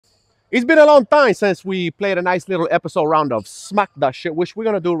It's been a long time since we played a nice little episode round of Smack That Shit, which we're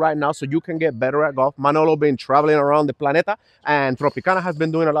going to do right now so you can get better at golf. Manolo been traveling around the planeta, and Tropicana has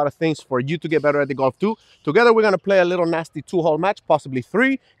been doing a lot of things for you to get better at the golf too. Together, we're going to play a little nasty 2-hole match, possibly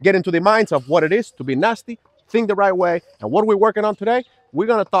 3, get into the minds of what it is to be nasty, think the right way. And what we're working on today, we're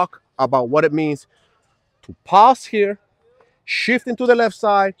going to talk about what it means to pause here, shift into the left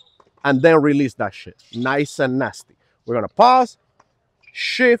side, and then release that shit. Nice and nasty. We're going to pause,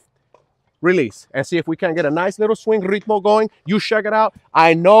 shift, release, and see if we can get a nice little swing ritmo going. You check it out.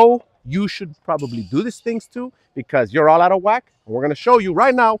 I know you should probably do these things too because you're all out of whack. And we're going to show you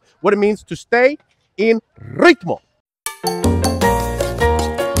right now what it means to stay in ritmo.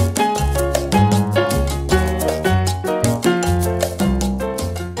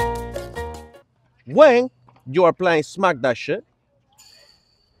 When you are playing Smack That Shit,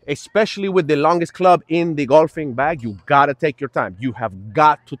 especially with the longest club in the golfing bag, you gotta take your time. You have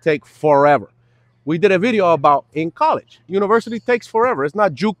got to take forever. We did a video about in college. University takes forever. It's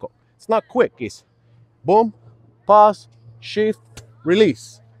not JUCO. It's not quick. It's boom, pause, shift,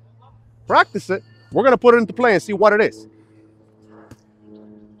 release. Practice it. We're gonna put it into play and see what it is.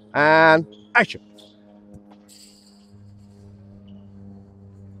 And action.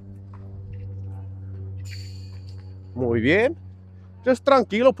 Muy bien. Just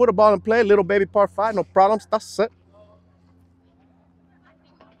tranquilo, put a ball in play, little baby par 5, no problems, that's it.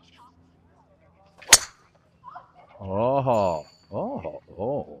 Oh.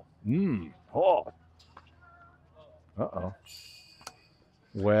 Uh-oh.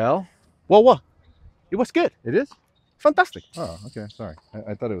 Well, what? It was good. It is? Fantastic. Oh, okay, sorry.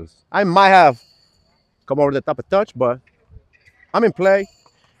 I thought it was... I might have come over the top a touch, but I'm in play.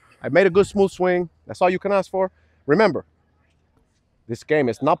 I made a good smooth swing. That's all you can ask for. Remember, this game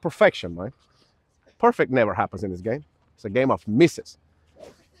is not perfection, man. Perfect never happens in this game. It's a game of misses.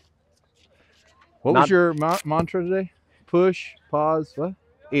 What was your mantra today? Push, pause, what?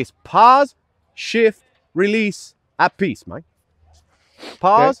 It's pause, shift, release, at peace, man.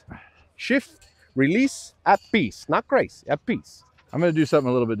 Pause, okay. Shift, release, at peace. Not crazy, at peace. I'm going to do something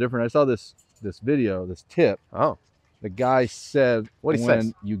a little bit different. I saw this video, this tip. Oh. The guy said what he when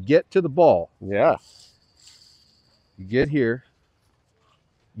says? You get to the ball. Yeah. You get here.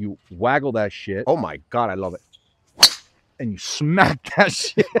 You waggle that shit. Oh my God, I love it. And you smack that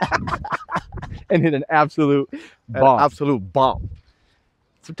shit and hit an absolute bomb. An absolute bomb.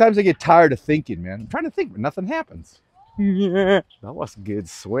 Sometimes I get tired of thinking, man. I'm trying to think, but nothing happens. Yeah. That was a good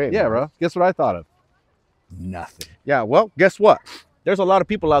swing. Yeah, bro. Guess what I thought of? Nothing. Yeah, well, guess what? There's a lot of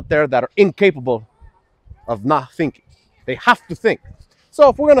people out there that are incapable of not thinking. They have to think. So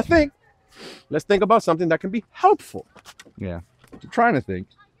if we're going to think, let's think about something that can be helpful. Yeah. I'm trying to think.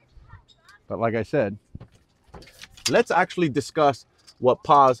 But like I said, let's actually discuss what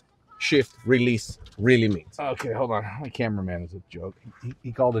pause, shift, release really means. Okay, hold on. My cameraman is a joke.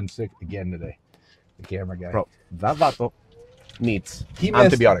 He called in sick again today. The camera guy. Bro, that vato needs he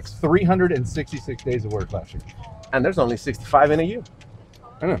antibiotics. 366 days of work last year. And there's only 65 in a year.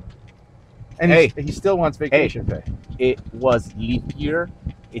 I know. And he still wants vacation pay. It was leap year.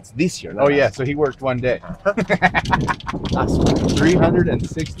 It's this year. Oh, yeah. So he worked one day. That's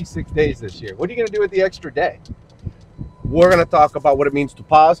 366 days this year. What are you going to do with the extra day? We're going to talk about what it means to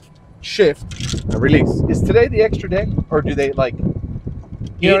pause, shift, and release. Is today the extra day? Or do they like...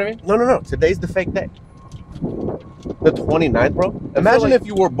 You know what I mean? No. Today's the fake day. The 29th, bro. Imagine like, if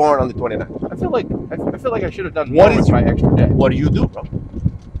you were born on the 29th. I feel like I should have done more with my extra day. What do you do, bro?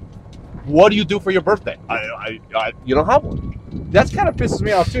 What do you do for your birthday? You don't have one. That's kind of pisses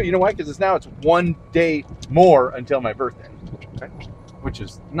me off too. You know why? Because it's one day more until my birthday. Okay. Which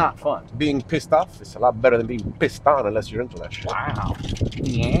is not fun. Being pissed off is a lot better than being pissed on unless you're into that shit. Wow.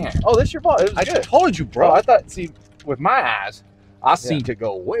 Yeah. Oh, that's your fault. I told you, bro. Oh, I thought, see, with my eyes, I seen it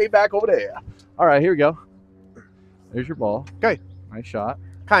go way back over there. All right, here we go. There's your ball. Okay. Nice shot.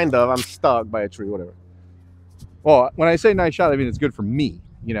 Kind of. I'm stuck by a tree, whatever. Well, when I say nice shot, I mean it's good for me,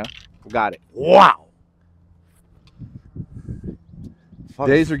 you know? Got it. Wow.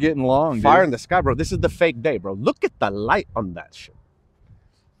 Days are getting long, dude. Fire in the sky, bro. This is the fake day, bro. Look at the light on that shit.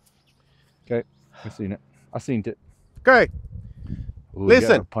 Okay. I've seen it. I've seen it. Okay. Ooh,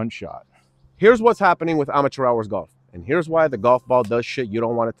 listen. Punch shot. Here's what's happening with amateur hours golf. And here's why the golf ball does shit you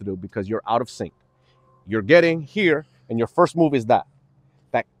don't want it to do, because you're out of sync. You're getting here, and your first move is that.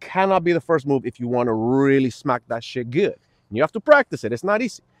 That cannot be the first move if you want to really smack that shit good. And you have to practice it. It's not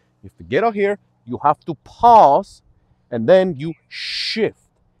easy. You have to get out here. You have to pause, and then you shift.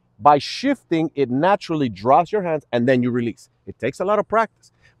 By shifting, it naturally drops your hands, and then you release. It takes a lot of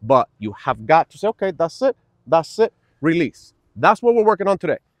practice, but you have got to say, okay, that's it, release. That's what we're working on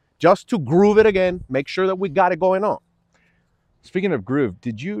today. just to groove it again, make sure that we got it going on. Speaking of groove,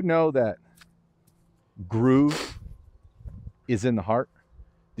 did you know that groove is in the heart?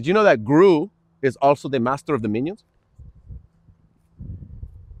 Did you know that Gru is also the master of the minions?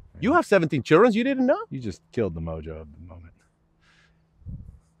 You have 17 children, you didn't know? You just killed the mojo of the moment.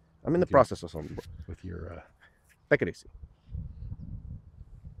 I'm in the process of something. With your... Take it easy.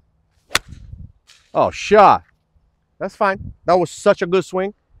 Oh, shot. That's fine. That was such a good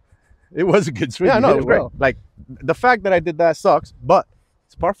swing. It was a good swing. Yeah, You no, did it was great. well. Like, the fact that I did that sucks, but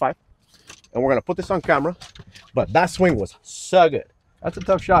it's par 5. And we're going to put this on camera. But that swing was so good. That's a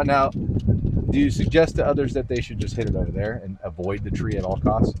tough shot. Now, do you suggest to others that they should just hit it over there and avoid the tree at all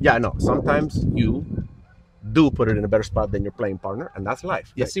costs? Yeah, no. Sometimes you do put it in a better spot than your playing partner, and that's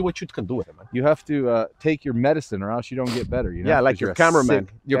life. Yeah, see what you can do with it, man. You have to take your medicine, or else you don't get better. You know? Yeah, like your cameraman.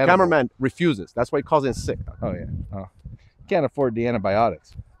 Your cameraman refuses. That's why he calls in sick. Oh yeah. Oh, can't afford the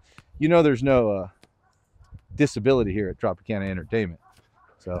antibiotics. You know, there's no disability here at Tropicana Entertainment.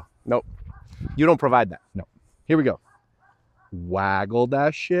 So nope, you don't provide that. No. Here we go. Waggle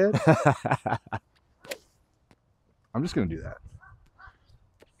that shit. I'm just gonna do that.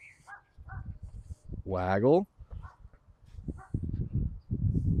 Waggle.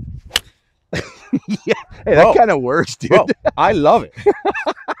 Yeah. Hey, that kind of works, dude. Bro, I love it.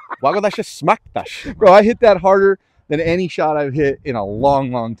 Waggle that shit, smack that shit. Bro, I hit that harder than any shot I've hit in a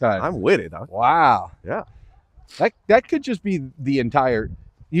long, long time. I'm with it, dog. Wow. Yeah. That could just be the entire...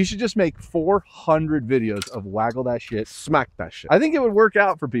 You should just make 400 videos of waggle that shit. Smack that shit. I think it would work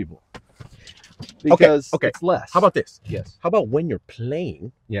out for people. Because okay. it's less. How about this? Yes. How about when you're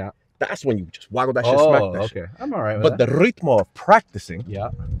playing? Yeah. That's when you just waggle that shit, smack that shit. Okay. I'm all right with but that. the ritmo of practicing, Yeah.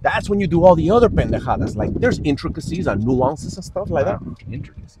 that's when you do all the other pendejadas. Like, there's intricacies and nuances and stuff like that.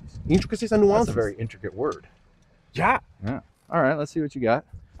 Intricacies. Intricacies and nuances. That's a very intricate word. Yeah. Yeah. All right, let's see what you got.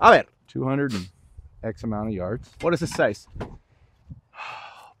 A ver. 200 and X amount of yards. What does it say? Oh,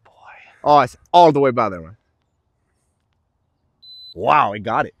 boy. Oh, it's all the way back there, man. Wow, it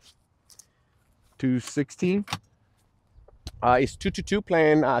got it. 216? It's 222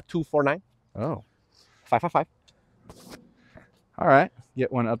 playing 249. Oh. 555. All right.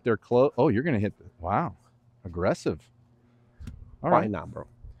 Get one up there close. Oh, you're going to hit the... Wow. Aggressive. All Why right. not, bro?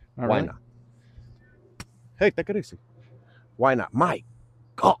 All Why right. not? Hey, take it easy. Why not? My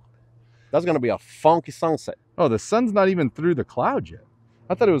God. That's going to be a funky sunset. Oh, the sun's not even through the clouds yet.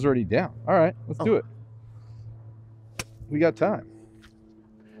 I thought it was already down. All right. Let's do it. We got time.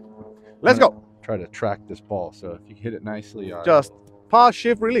 Let's go. Try to track this ball. So if you hit it nicely, Just pause,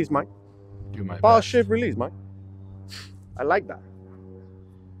 shift, release, Mike. do my Pause, best. shift, release, Mike. I like that.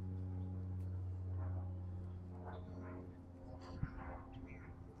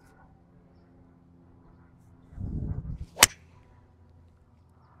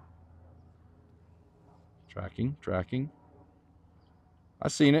 Tracking. I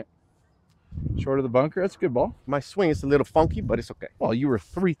seen it. Short of the bunker. That's a good ball. My swing is a little funky, but it's okay. Well, you were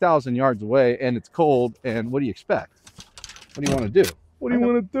 3,000 yards away, and it's cold. And what do you expect? What do you want to do? What do you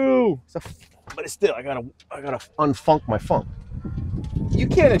want to do? But it's still, I gotta unfunk my funk. You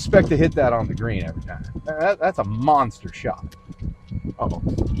can't expect to hit that on the green every time. That's a monster shot. Uh-oh.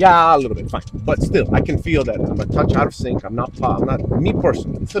 Yeah, a little bit, fine. But still, I can feel that I'm a touch out of sync. I'm not, me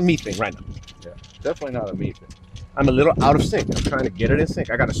personally. It's a me thing right now. Yeah, definitely not a me thing. I'm a little out of sync. I'm trying to get it in sync.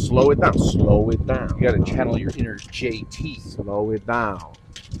 I gotta slow it down. Slow it down. You got to channel your inner JT. Slow it down. All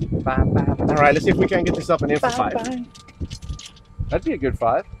right, let's see if we can get this up and in for 5. That'd be a good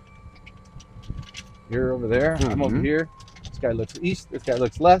 5. You're over there. I'm over here. This guy looks east. This guy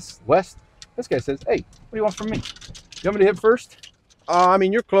looks west. This guy says, hey, what do you want from me? You want me to hit first? I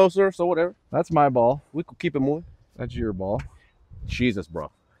mean, you're closer, so whatever. That's my ball. We could keep it moving. That's your ball. Jesus,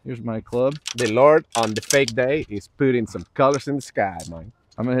 bro. Here's my club. The Lord on the fake day is putting some colors in the sky, man.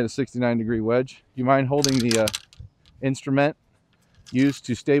 I'm going to hit a 69-degree wedge. Do you mind holding the instrument used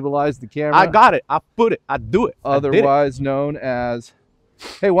to stabilize the camera? I got it. I put it. I do it. Otherwise known as...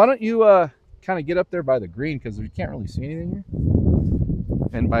 Hey, why don't you kind of get up there by the green, because we can't really see anything here.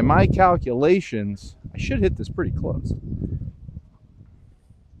 And by my calculations, I should hit this pretty close.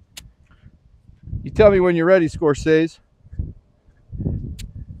 You tell me when you're ready, Scorsese.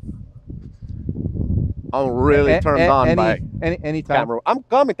 I'm really turned on by any time. camera. I'm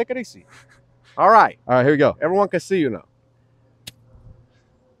coming. Take it easy. All right. All right, here we go. Everyone can see you now.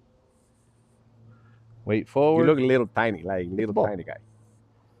 Wait forward. You look a little tiny, like little tiny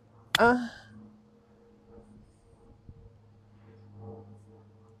guy.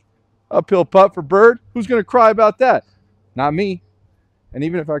 Uphill putt for Bird. Who's going to cry about that? Not me. And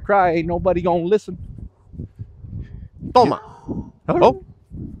even if I cry, ain't nobody going to listen. Toma. Oh.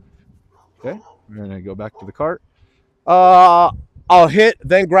 Okay. And then I go back to the cart. I'll hit,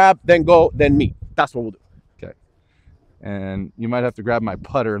 then grab, then go, then meet. That's what we'll do. Okay. And you might have to grab my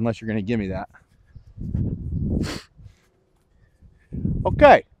putter unless you're going to give me that.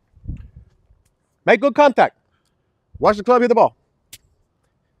 Okay. Make good contact. Watch the club hit the ball.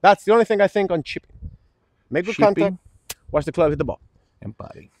 That's the only thing I think on chipping. Make good contact. Watch the club hit the ball. And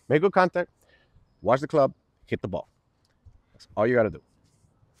putting. Make good contact. Watch the club hit the ball. That's all you got to do.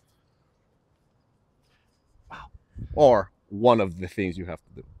 Wow. Or one of the things you have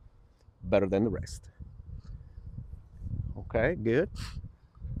to do. Better than the rest. Okay, good.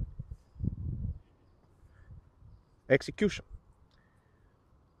 Execution.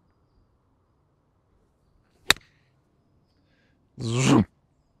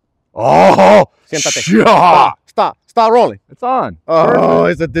 Oh! Siéntate. Stop rolling. It's on. Oh,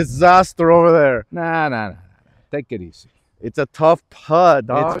 Perfect. it's a disaster over there. Nah. Take it easy. It's a tough putt,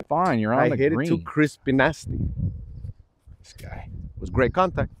 dog. It's fine. You're on the green. I hit it too crispy nasty. This guy. It was great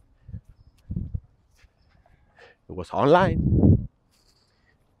contact. It was online.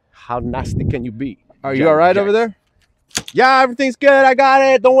 How nasty can you be? Are you all right over there? Yeah, everything's good. I got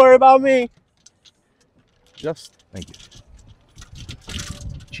it. Don't worry about me. Just thank you.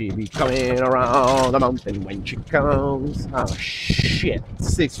 She be coming around the mountain when she comes. Oh shit.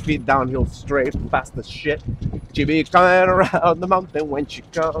 6 feet downhill straight, fast as shit. She be coming around the mountain when she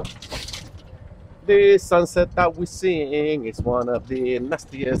comes. This sunset that we sing is one of the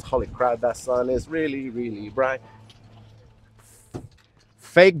nastiest. Holy crap, that sun is really, really bright.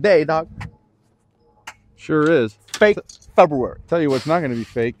 Fake day, dog. Sure is. Fake February. Tell you what's not going to be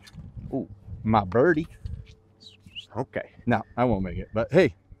fake. Ooh, my birdie. Okay. No, I won't make it. But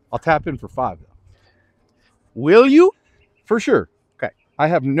hey, I'll tap in for 5 though. Will you? For sure. Okay. I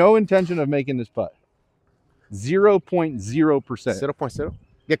have no intention of making this putt. 0.0%. 0.0.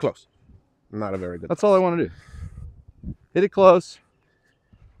 Get close. Not a very good. That's all I want to do. Hit it close.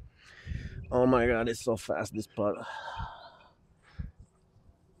 Oh my god, it's so fast, this putt.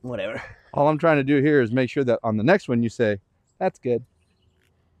 Whatever. All I'm trying to do here is make sure that on the next one you say, that's good.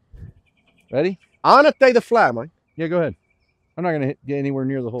 Ready? I'm gonna take the flag, man. Yeah, go ahead. I'm not gonna get anywhere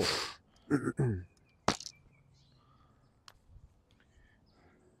near the hole.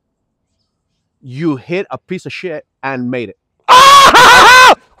 You hit a piece of shit and made it.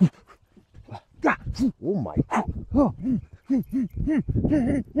 Oh my.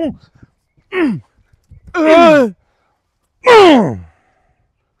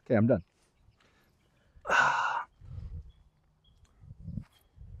 Okay, I'm done.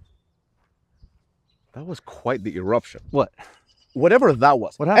 That was quite the eruption. What? Whatever that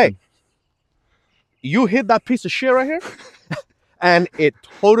was. What happened? Hey, you hit that piece of shit right here, and it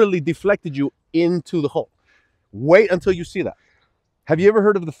totally deflected you into the hole. Wait until you see that. Have you ever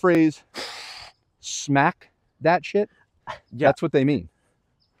heard of the phrase, smack that shit? Yeah. That's what they mean.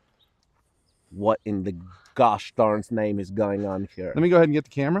 What in the gosh darn's name is going on here? Let me go ahead and get the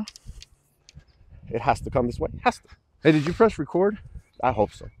camera. It has to come this way. It has to. Hey, did you press record? I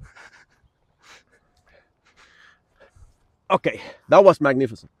hope so. Okay, that was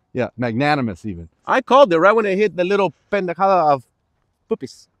magnificent. Yeah, magnanimous even. I called it right when it hit the little pendejada of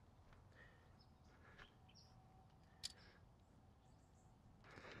puppies.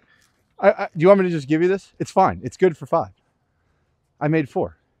 Do you want me to just give you this? It's fine. It's good for 5. I made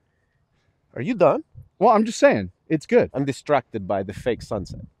 4. Are you done? Well, I'm just saying. It's good. I'm distracted by the fake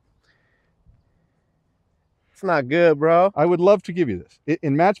sunset. It's not good, bro. I would love to give you this.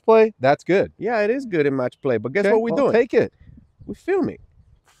 In match play, that's good. Yeah, it is good in match play, but guess what we're doing? Take it. We're filming.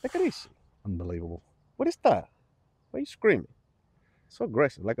 Take it easy. Unbelievable. What is that? Why are you screaming? So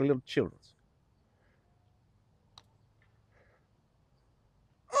aggressive, like a little children's.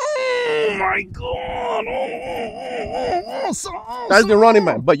 Oh my god. That's the running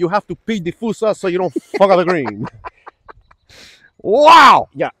man, but you have to pitch the full sauce so you don't fuck up the green. Wow.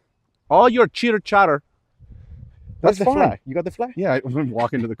 Yeah. All your chitter chatter. That's the fine. flag. You got the flag? Yeah, I'm going to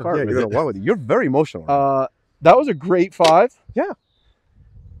walk into the cart. Yeah, you're gonna walk with it. You're very emotional. That was a great 5. Yeah.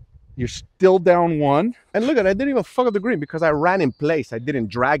 You're still down 1. And look at it, I didn't even fuck up the green because I ran in place. I didn't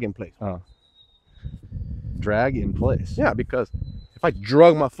drag in place. Oh. Drag in place. Yeah, because if I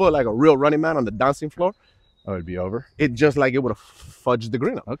drug my foot like a real running man on the dancing floor, oh, it'd be over. It just like it would have fudged the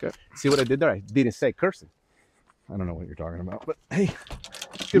green up. Okay. See what I did there? I didn't say cursing. I don't know what you're talking about, but hey.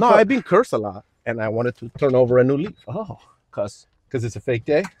 No, I've been cursed a lot, and I wanted to turn over a new leaf. Oh. Because it's a fake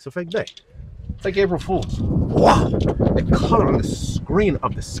day? It's a fake day. It's like April Fool's. Wow. The color on the screen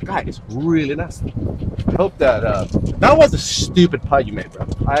of the sky is really nasty. I hope that that was a stupid putt you made, bro.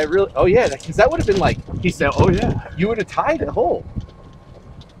 Oh yeah, because that would have been like, he said, oh yeah. You would have tied the hole.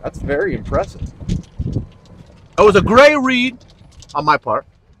 That's very impressive. It was a great read on my part.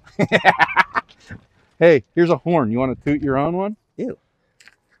 Hey, here's a horn. You want to toot your own one? Ew.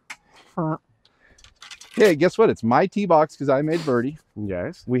 Hey, guess what? It's my tee box because I made birdie.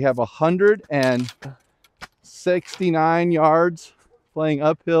 Yes. We have 169 yards playing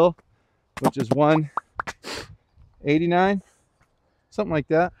uphill, which is 189, something like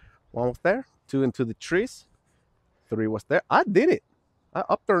that. One was there, 2 into the trees, 3 was there. I did it. I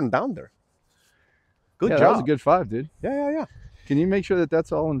up there and down there. Good job. That was a good 5, dude. Yeah. Can you make sure that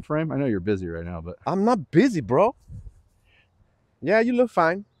that's all in frame? I know you're busy right now, but I'm not busy, bro. Yeah, you look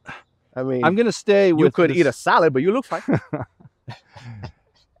fine. I mean, I'm gonna stay with. You could eat a salad, but you look fine.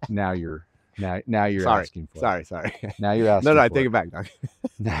 Now you're asking for it. Sorry. Now you're asking. No, I for take it back. Doc.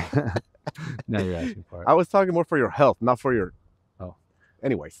 Now you're asking for it. I was talking more for your health, not for your. Oh.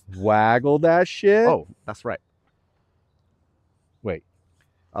 Anyways. Waggle that shit. Oh, that's right. Wait.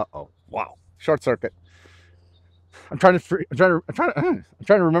 Uh-oh. Wow. Short circuit. I'm trying to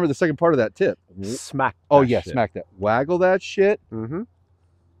remember the second part of that tip. Smack. Oh that yeah, shit. smack that. Waggle that shit. Mm-hmm.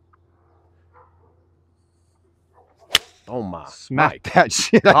 Oh my. Smack that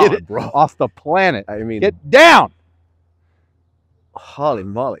shit. God, I hit it bro. off the planet. I mean, Get down. holy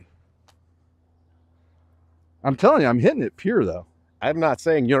moly. I'm telling you, I'm hitting it pure though. I'm not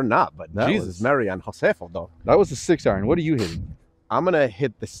saying you're not, but That Jesus, was- Mary and Josefo, though. That was a 6-iron. What are you hitting? I'm gonna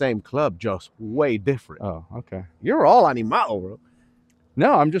hit the same club, just way different. Oh, okay. You're all animal, bro.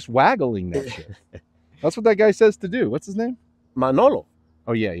 No, I'm just waggling that shit. That's what that guy says to do. What's his name? Manolo.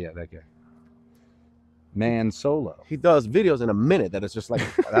 Oh yeah, that guy. Man Solo. He does videos in a minute that is just like,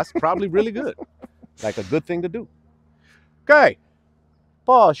 that's probably really good. Like a good thing to do. Okay.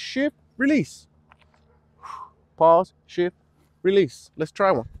 Pause, shift, release. Pause, shift, release. Let's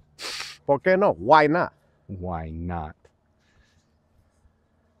try one. ¿Por qué no? Why not? Why not?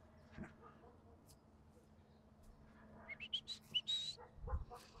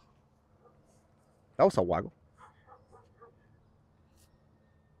 That was a waggle.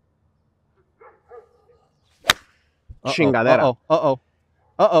 Chingadera.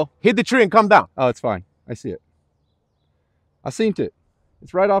 Uh-oh. Hit the tree and come down. Oh, it's fine. I see it. I seen it.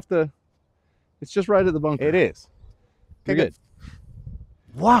 It's right off the... It's just right at the bunker. It is. You're Okay, good.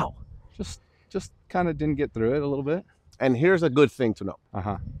 Wow. Just kind of didn't get through it a little bit. And here's a good thing to know.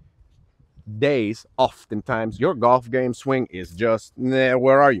 Uh-huh. Days, oftentimes, your golf game swing is just, nah,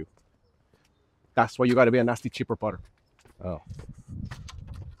 where are you? That's why you got to be a nasty cheaper putter. Oh.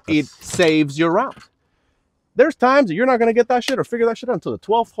 It saves your round. There's times that you're not going to get that shit or figure that shit out until the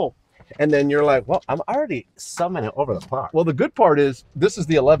 12th hole. And then you're like, well, I'm already summoning over the par. Well, the good part is this is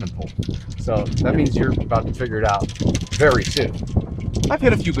the 11th hole. So that means you're about to figure it out very soon. I've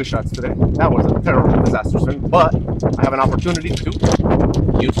hit a few good shots today. That was a terrible disaster swing, but I have an opportunity to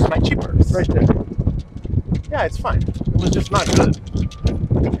use my cheapers. Right there. Yeah, it's fine. It was just not good.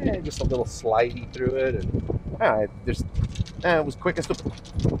 Just a little slidey through it. And Yeah, it was quick and stupid.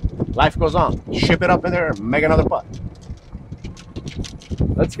 Life goes on. Ship it up in there and make another putt.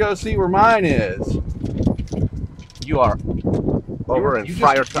 let's go see where mine is. You are over in you just-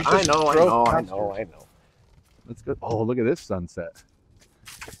 Friar. you just I know. drove Let's go. Oh, look at this sunset.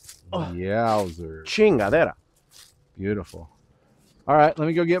 Oh. Yowzer. Chingadera. Beautiful. All right, let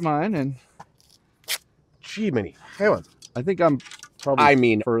me go get mine. And Jiminy. Hey, man. I think I'm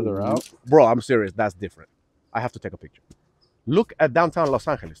probably further further out. Bro, I'm serious. That's different. I have to take a picture. Look at downtown Los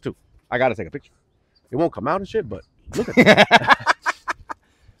Angeles, too. I got to take a picture. It won't come out and shit, but look at it.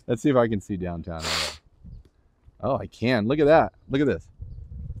 Let's see if I can see downtown. Oh, I can. Look at that. Look at this.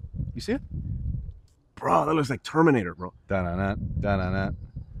 You see it? Bro, that looks like Terminator, bro. Da-na-na, da-na-na.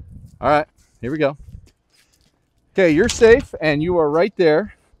 All right, here we go. Okay, you're safe, and you are right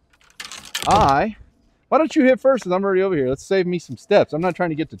there. Why don't you hit first, because I'm already over here. Let's save me some steps. I'm not trying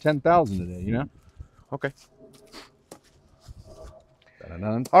to get to 10,000 today, you know? Okay.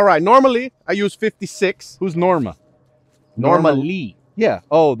 Da-na-na. All right. Normally, I use 56. Who's Norma? Norma Lee. Yeah.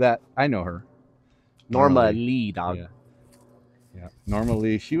 Oh, that. I know her. Norma Norma Lee, dog. Yeah. Norma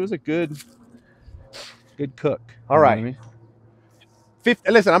Lee. She was a good cook. All You know right. what I mean?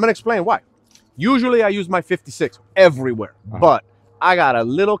 Listen, I'm going to explain why. Usually, I use my 56 everywhere, but I got a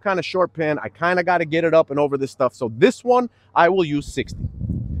little kind of short pin. I kind of got to get it up and over this stuff. So this one, I will use 60.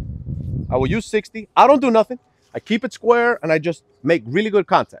 I will use 60. I don't do nothing. I keep it square, and I just make really good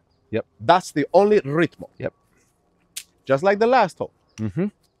contact. Yep. That's the only ritmo. Yep. Just like the last hole. Mm-hmm.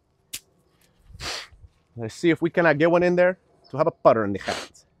 Let's see if we cannot get one in there to have a putter in the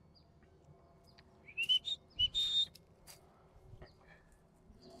hands.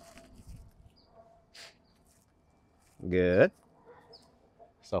 Good.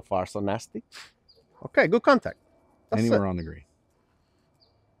 So far, so nasty. Okay, good contact. That's Anywhere it. on the green.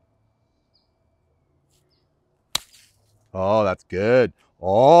 Oh, that's good.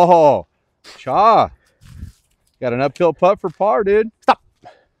 Oh, Cha. Got an uphill putt for par, dude. Stop.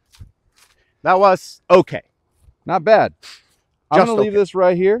 That was okay. Not bad. I'm Just going to leave okay. this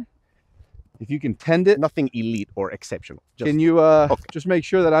right here. If you can tend it. Nothing elite or exceptional. Can you just make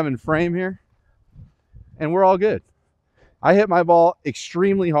sure that I'm in frame here? And we're all good. I hit my ball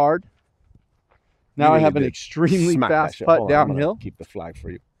extremely hard. Now really I have an did. extremely Smack that fast shit. putt Hold on, I'm gonna downhill. keep the flag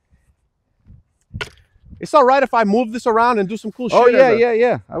for you. It's all right if I move this around and do some cool shit. Oh,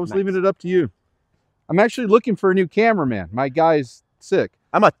 yeah. I was Nice. leaving it up to you. I'm actually looking for a new cameraman. My guy's sick.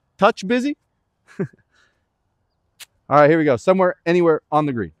 I'm a touch busy. All right, here we go. Somewhere, anywhere on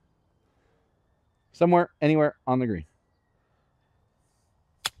the green. Somewhere, anywhere on the green.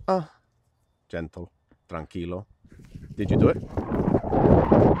 Gentle, tranquilo. Did you do it?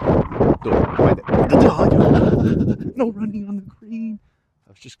 Do it. Right there. No running on the green.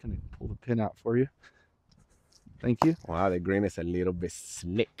 I was just going to pull the pin out for you. Thank you. Wow, the green is a little bit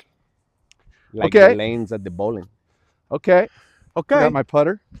slick. Like Okay. the lanes at the bowling. Okay. Okay. Got my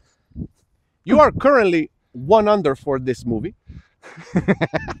putter. You are currently 1 under for this movie.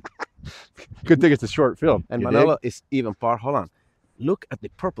 Good thing it's a short film. And You Manolo dig? is even par. Hold on. Look at the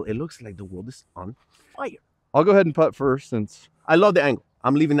purple. It looks like the world is on fire. I'll go ahead and putt first since... I love the angle.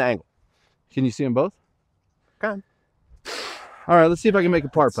 I'm leaving the angle. Can you see them both? Can. All right, let's see if I can make a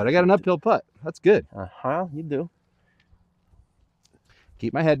par putt. I got an uphill putt. That's good. Uh-huh, you do.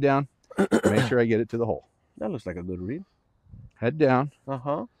 Keep my head down. Make sure I get it to the hole. That looks like a good read. Head down.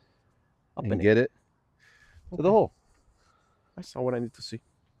 Uh-huh. Up And in get it to the hole. I saw what I need to see.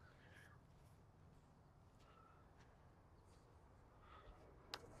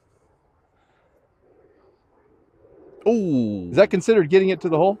 Ooh. Is that considered getting it to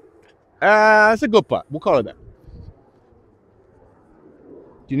the hole? That's a good putt. We'll call it that.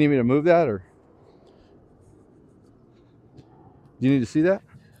 Do you need me to move that, or do you need to see that?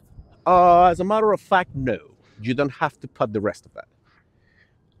 As a matter of fact, no. You don't have to putt the rest of that.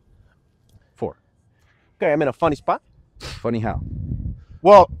 4. Okay, I'm in a funny spot. Funny how?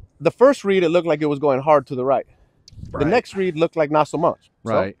 Well, the first read, it looked like it was going hard to the right. The Right. next read looked like not so much.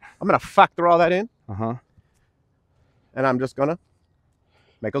 So Right. I'm going to factor all that in, Uh-huh. and I'm just going to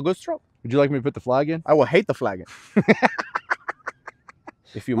make a good stroke. Would you like me to put the flag in? I will hate the flagging.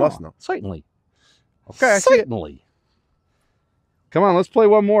 If you must know. Certainly. Okay, I see it. Certainly. Come on, let's play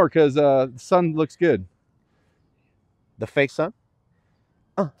one more because the sun looks good. The fake sun?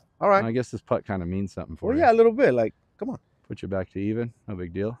 All right. And I guess this putt kind of means something for Well, you. yeah, a little bit. Like, come on. Put you back to even. No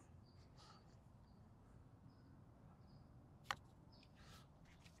big deal.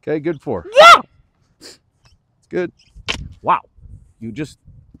 Okay, good 4. Yeah! It's good. Wow. You just,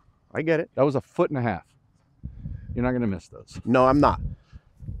 I get it. That was a 1.5 feet. You're not going to miss those. No, I'm not.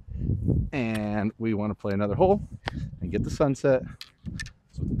 And we want to play another hole and get the sunset,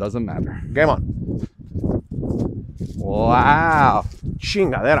 so it doesn't matter. Game on. Wow.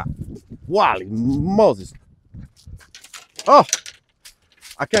 Chingadera. Wally Moses. Oh,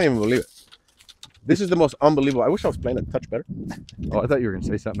 I can't even believe it. This is the most unbelievable. I wish I was playing a touch better. Oh, I thought you were going to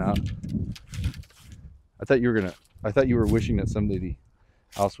say something else. I thought you were wishing that somebody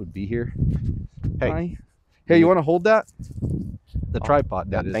else would be here. Hey. Hi. Hey, you want to hold that? The tripod,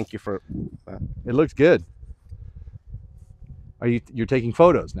 Yeah, that is. thank you for that. It looks good. You're taking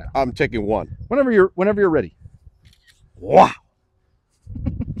photos now? I'm taking one. Whenever you're ready. Wow.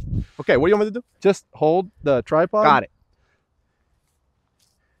 Okay, what do you want me to do? Just hold the tripod. Got it.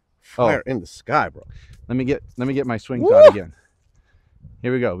 Oh. Fire in the sky, bro. Let me get my swing Woo! shot again.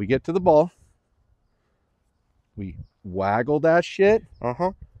 Here we go. We get to the ball. We waggle that shit.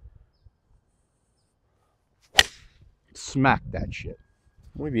 Uh-huh. Smack that shit.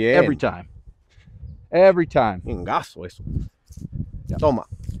 Muy bien. Every time. Every time. Ingazo eso. Yeah. Toma.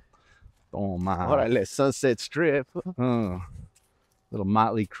 Oh my. Órale, Sunset Strip. Oh. Little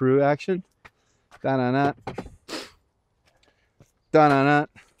Motley Crue action. Da-na-na. Da-na-na.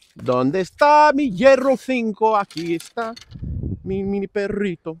 ¿Dónde está mi hierro 5? Aquí está mi mini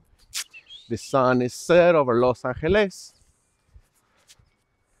perrito. The sun is set over Los Angeles.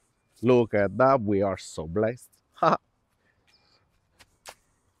 Look at that. We are so blessed.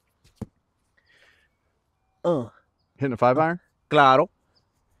 Hitting a 5-iron? Claro.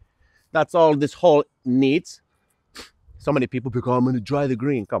 That's all this hole needs. So many people pick, oh, I'm going to dry the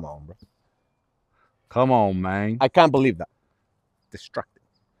green. Come on, bro. Come on, man. I can't believe that. Destructive.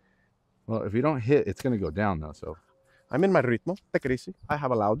 Well, if you don't hit, it's going to go down, though, so. I'm in my ritmo. Take it easy. I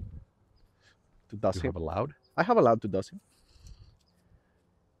have allowed to dust You him. have allowed? I have allowed to dust him.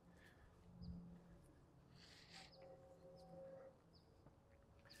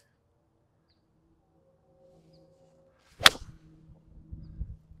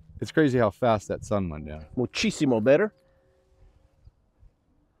 It's crazy how fast that sun went down. Muchísimo better.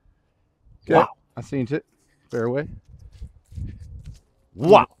 Okay. Wow. I seen it. Fairway.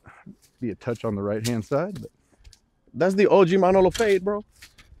 Wow. Be a touch on the right-hand side, but That's the OG Manolo fade, bro.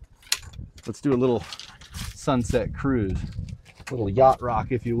 let's do a little sunset cruise. A little yacht rock,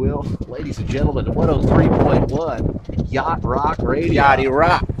 if you will. Ladies and gentlemen, 103.1 Yacht Rock Radio. Yachty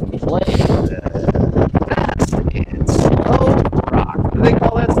rock. Play fast and slow rock. What do they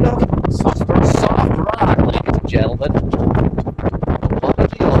call that stuff? Soft rock, ladies and gentlemen. One of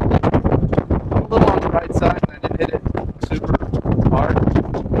the only. I'm a little on the right side, and I didn't hit it super hard.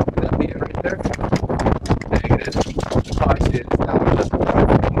 Could that be it right there? Negative. Oh, I see it. It's down just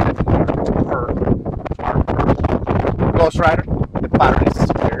Ghost Rider. The battery's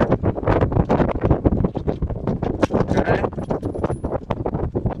here. Okay.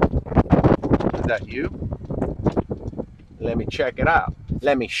 Is that you? Let me check it out.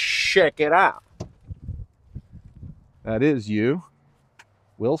 Let me check it out. That is you.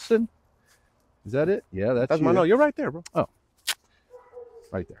 Wilson? Is that it? Yeah, that's you. Manolo. You're right there, bro. Oh,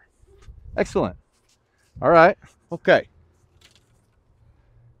 right there. Excellent. All right. Okay.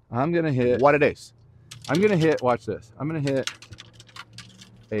 I'm going to hit. What it is. I'm going to hit, watch this. I'm going to hit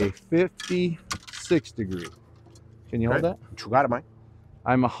a 56 degree. Can you hold that? You got it, man.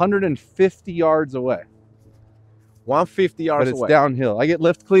 I'm 150 yards away. 150 yards But it's away. downhill. I get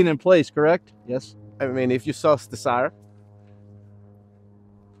lift clean in place, correct? Yes. I mean, if you so desire.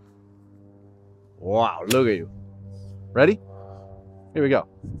 Wow, look at you. Ready? Here we go.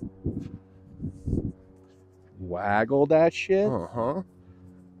 Waggle that shit. Uh-huh.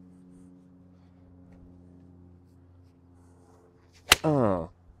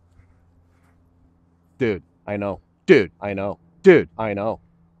 Dude. I know. Dude. I know. Dude. I know.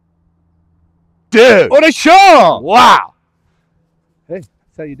 Dude. Oh, the show! Wow. Hey, that's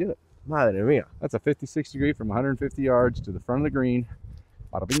how you do it. Madre mia. That's a 56 degree from 150 yards to the front of the green.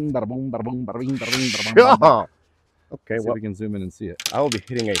 Bada bing, bada boom, bada boom, bada bing, bada bing, bada bing, bada bing. Okay, See well, if we can zoom in and see it. I will be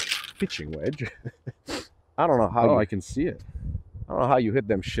hitting a pitching wedge. I don't know how. Oh, I can see it. I don't know how you hit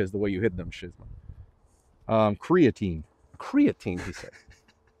them shiz the way you hit them shiz, man. Creatine. Creatine, he said.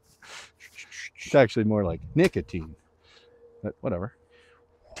 It's actually more like nicotine. But whatever.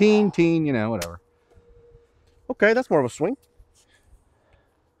 Teen, you know, whatever. Okay, that's more of a swing.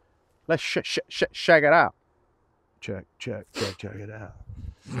 Let's shag it out. Check it out.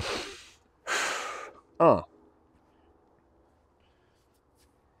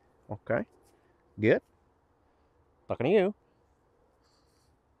 Okay. Good. Talking to you.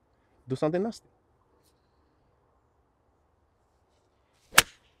 Do something nasty.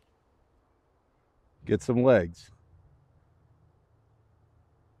 Get some legs.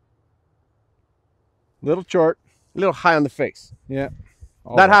 Little short. A little high on the face. Yeah.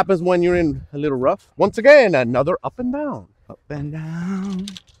 That happens when you're in a little rough. Once again, another up and down. Up and down.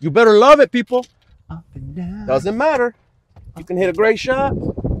 You better love it, people. Up and down. Doesn't matter. You can hit a great shot.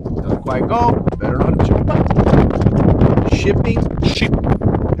 Doesn't quite go. Better not chip it back. Shipping.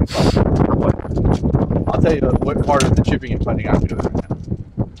 I'll tell you what part of the chipping and putting I'm doing right now.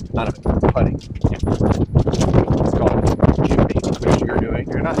 None of it. Putting. Yeah. It's called chipping, which you're doing.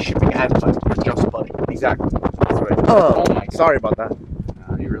 You're not shipping and putting. You're just putting. Exactly. That's what I do. Oh my God. Sorry about that.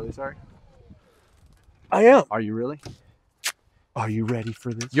 Are you really sorry? I am. Are you really? Are you ready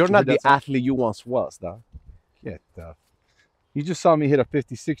for this? You're not the athlete you once was, though. Get the. You just saw me hit a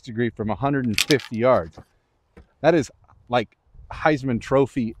 56 degree from 150 yards. That is like Heisman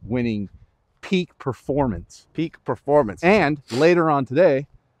Trophy winning peak performance. Peak performance. And later on today,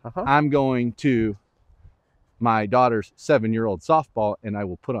 I'm going to my daughter's 7-year-old softball, and I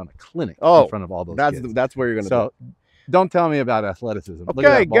will put on a clinic in front of all those kids. That's where you're going to So don't tell me about athleticism.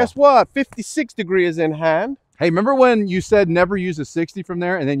 Okay, guess what? 56 degree is in hand. Hey, remember when you said never use a 60 from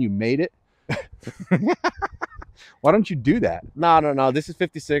there, and then you made it? Why don't you do that? No. This is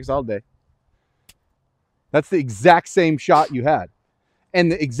 56 all day. That's the exact same shot you had.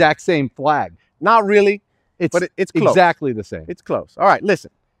 And the exact same flag. Not really. But it's close. Exactly the same. It's close. All right, listen.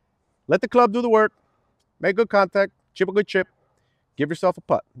 Let the club do the work. Make good contact. Chip a good chip. Give yourself a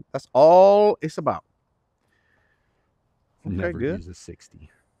putt. That's all it's about. Okay, never good. use a 60.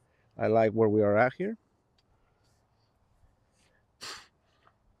 I like where we are at here.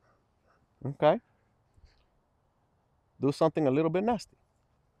 Okay. Do something a little bit nasty.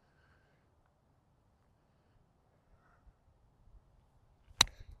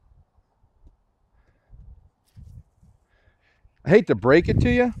 I hate to break it to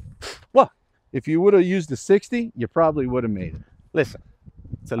you. What? If you would have used a 60, you probably would have made it. Listen,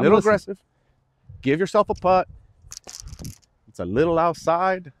 it's a little aggressive. Give yourself a putt. It's a little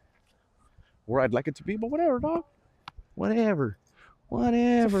outside. where I'd like it to be, but whatever, dog. Whatever. It's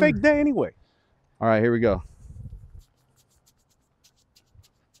Whatever. a fake day anyway. All right, here we go.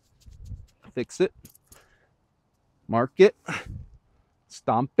 Fix it. Mark it.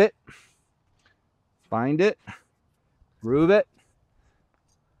 Stomp it. Find it. Groove it.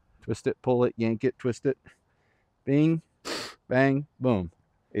 Twist it, pull it, yank it, twist it. Bing, bang, boom.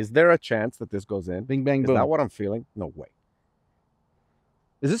 Is there a chance that this goes in? Bing, bang, Is boom. that what I'm feeling? No way.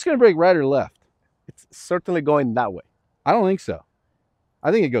 Is this going to break right or left? It's certainly going that way. I don't think so.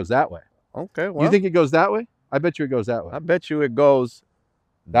 I think it goes that way. Okay, well. You think it goes that way? I bet you it goes that way. I bet you it goes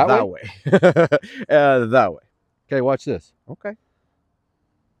That that way. That way. Okay, watch this. Okay.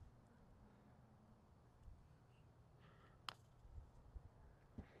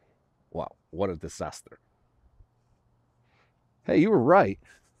 Wow, what a disaster. Hey, you were right.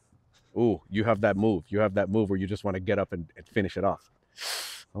 Ooh, you have that move. You have that move where you just want to get up and finish it off.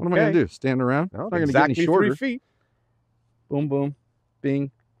 What am I going to do? Stand around? No, Not going to exactly get any shorter. 3 feet. Boom, boom,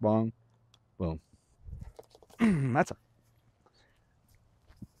 bing, bong, boom. That's a...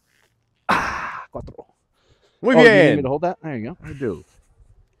 Cuatro. Muy Oh, do you need me bien. to hold that? There you go. I do.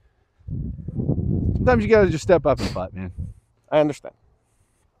 Sometimes you got to just step up and putt, man. I understand.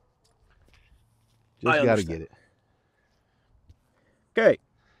 Just I got to understand. get it. Okay.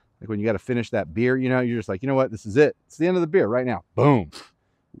 Like when you got to finish that beer, you know, you're just like, you know what? This is it. It's the end of the beer right now. Boom.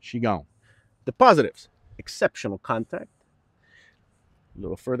 She gone. The positives. Exceptional contact. A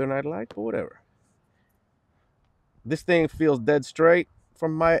little further than I'd like, but whatever. This thing feels dead straight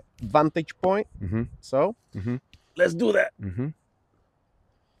from my vantage point. Mm-hmm. So, let's do that. Mm-hmm.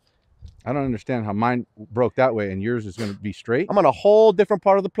 I don't understand how mine broke that way and yours is going to be straight. I'm on a whole different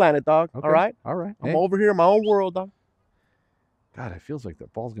part of the planet, dog. Okay. All right? All right. I'm Hey. over here in my own world, dog. God, it feels like the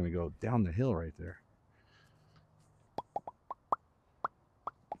ball's going to go down the hill right there.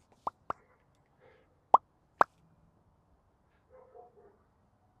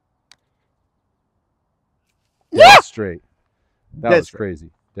 Yeah! Dead straight. That Dead was straight.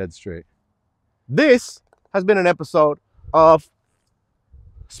 crazy. Dead straight. This has been an episode of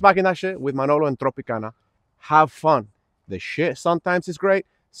Smacking That Shit with Manolo and Tropicana. Have fun. The shit sometimes is great,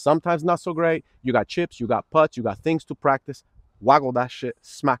 sometimes not so great. You got chips, you got putts, you got things to practice. Waggle that shit,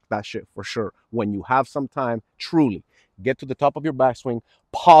 smack that shit for sure. When you have some time, truly get to the top of your backswing,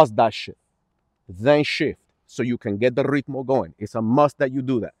 pause that shit, then shift so you can get the ritmo going. It's a must that you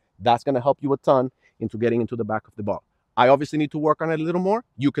do that. That's going to help you a ton into getting into the back of the ball. I obviously need to work on it a little more.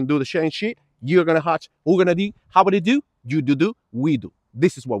 You can do the same shit. You're going to hatch. We're going to do. How would it do? You do. We do.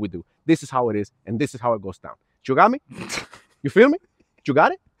 This is what we do. This is how it is. And this is how it goes down. You got me? You feel me? You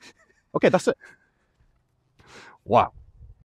got it? Okay, that's it. Wow.